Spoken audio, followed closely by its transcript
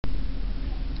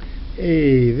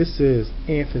Hey, this is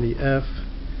Anthony F.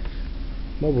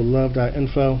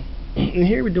 MobileLove.info, and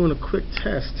here we're doing a quick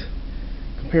test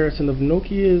comparison of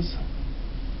Nokia's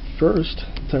first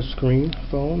touchscreen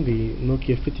phone, the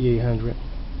Nokia 5800,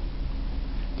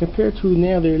 compared to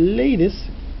now their latest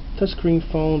touchscreen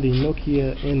phone, the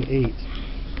Nokia N8.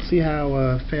 See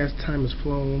how fast time has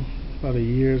flown, about a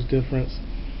year's difference.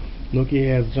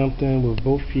 Nokia has jumped in with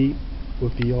both feet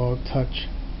with the all-touch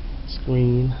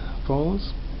screen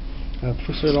phones.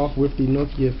 First started off with the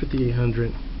Nokia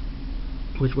 5800,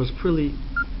 which was pretty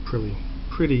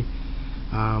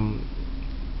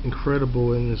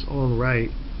incredible in its own right.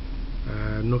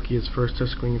 Nokia's first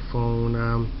touchscreen phone.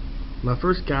 When I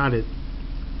first got it,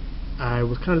 I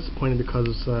was kind of disappointed because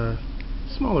it's a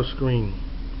smaller screen.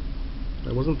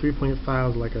 It wasn't 3.5, it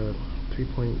was like a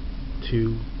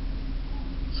 3.2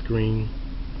 screen,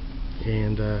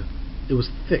 and it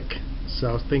was thick. So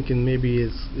I was thinking maybe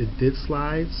it did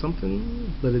slide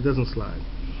something, but it doesn't slide.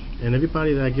 And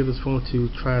everybody that I give this phone to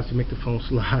tries to make the phone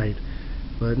slide,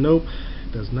 but nope,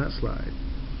 it does not slide.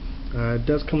 It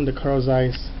does come with the Carl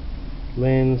Zeiss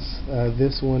lens.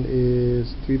 This one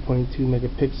is 3.2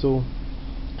 megapixel,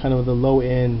 kind of the low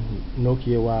end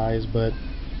Nokia wise, but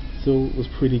still was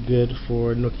pretty good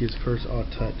for Nokia's first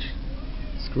all-touch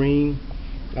screen.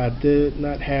 I did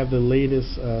not have the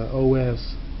latest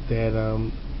OS that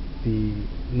the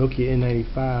Nokia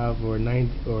N95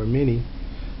 or Mini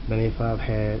 95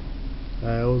 had.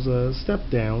 It was a step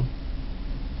down,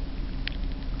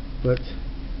 but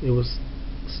it was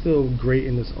still great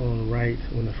in its own right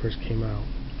when it first came out.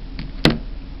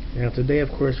 Now today, of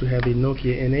course, we have the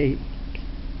Nokia N8,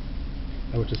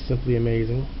 which is simply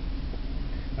amazing.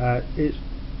 It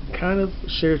kind of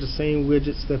shares the same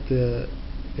widgets that the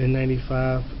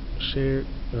N95 shared,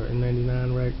 or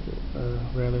N99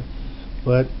 rather,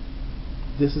 but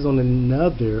this is on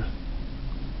another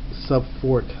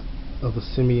sub-fork of the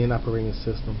Symbian operating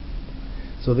system.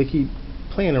 So they keep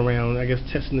playing around, I guess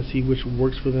testing to see which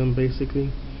works for them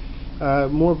basically.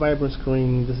 More vibrant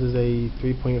screen. This is a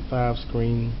 3.5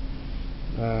 screen.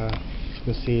 As you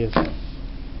can see, it's a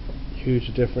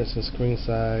huge difference in screen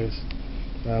size.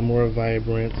 More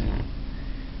vibrant.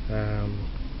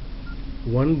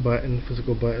 One button,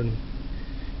 physical button,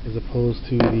 as opposed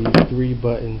to the 3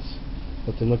 buttons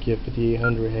that the Nokia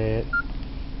 5800 had.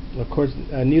 Of course,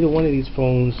 neither one of these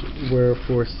phones were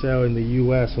for sale in the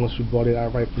US unless you bought it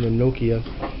outright from the Nokia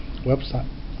website.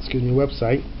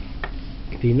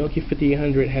 The Nokia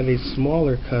 5800 had a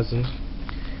smaller cousin,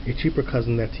 a cheaper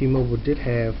cousin that T-Mobile did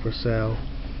have for sale,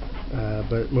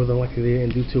 but more than likely they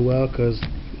didn't do too well because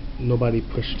nobody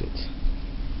pushed it.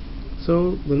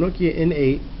 So the Nokia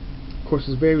N8, of course,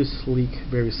 is very sleek,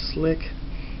 very slick.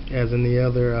 As in the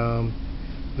other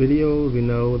videos, we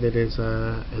know that it's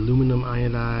aluminum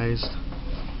ionized,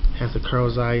 has the Carl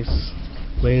Zeiss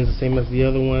lens, the same as the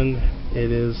other one.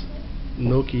 It is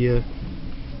Nokia,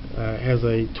 has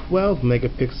a 12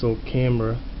 megapixel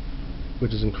camera,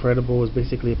 which is incredible. It's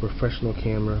basically a professional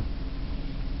camera.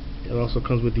 It also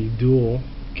comes with the dual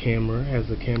camera, has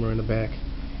the camera in the back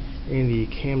and the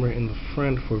camera in the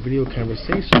front for video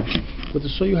conversation. But to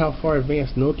show you how far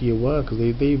advanced Nokia was, because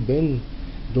they've been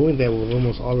doing that with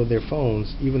almost all of their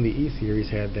phones. Even the E-series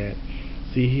had that.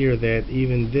 See here that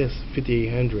even this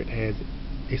 5800 had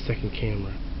a second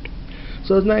camera.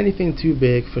 So it's not anything too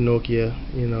big for Nokia.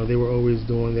 You know, they were always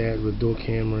doing that with dual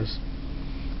cameras.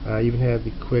 Even had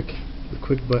the quick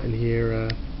button here.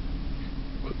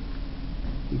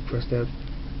 You press that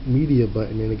media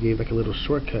button and it gave like a little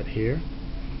shortcut here.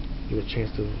 Give it a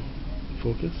chance to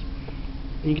focus.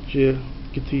 And you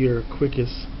get to your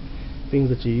quickest things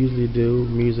that you usually do,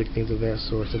 music, things of that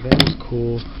sort. So that was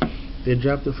cool. They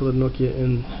dropped it for the Nokia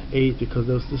N8 because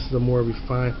this is a more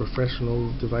refined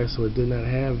professional device, so it did not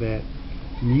have that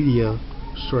media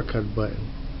shortcut button.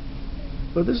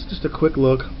 But this is just a quick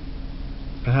look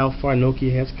at how far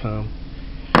Nokia has come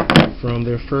from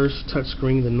their first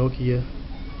touchscreen, the Nokia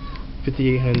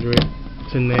 5800,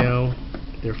 to now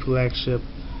their flagship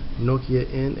Nokia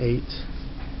N8.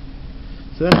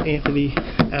 So that's Anthony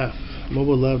F.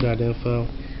 MobileLove.info.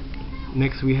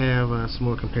 Next we have some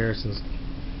more comparisons.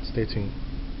 Stay tuned.